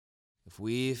If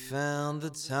we found the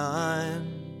time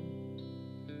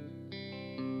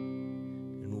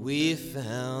and we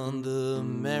found the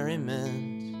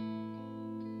merriment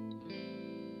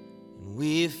and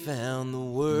we found the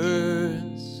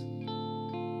words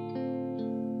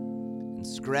and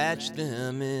scratched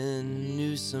them in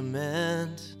new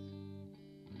cement,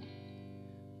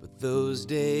 but those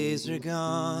days are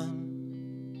gone.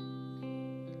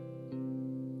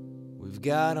 We've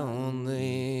got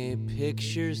only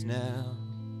pictures now,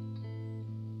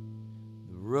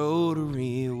 the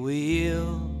rotary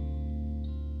wheel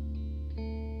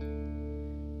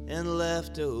and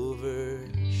leftover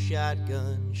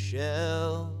shotgun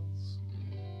shells.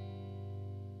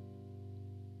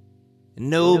 And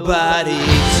nobody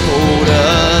told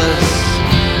us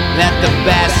that the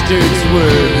bastards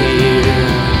were here.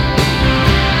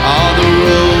 All the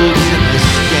rogues and the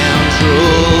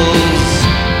scoundrels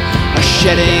are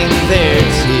shedding their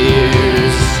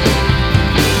tears.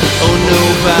 Oh,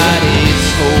 nobody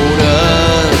told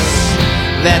us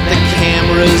that the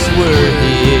cameras were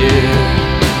here.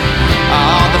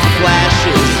 All the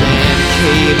flashes and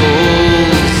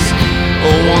cables,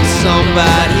 oh, won't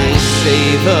somebody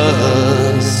save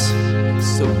us?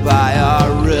 So by our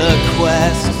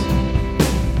request,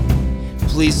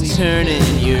 please turn in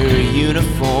your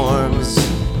uniforms,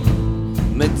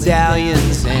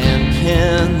 medallions and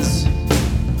pins,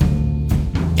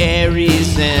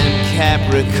 Aries and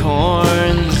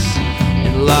Capricorns,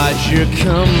 and lodge your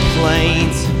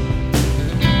complaint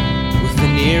with the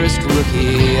nearest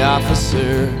rookie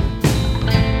officer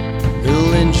who'll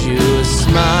lend you a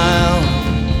smile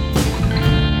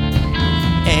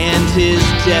and his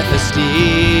deafest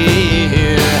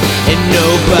ear. And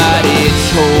nobody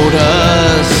told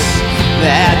us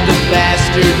that the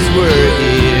bastards were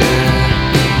here.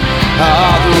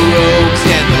 All the rogues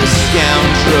and the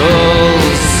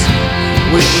scoundrels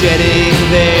were shedding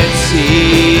their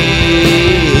tears.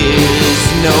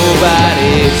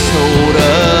 Nobody told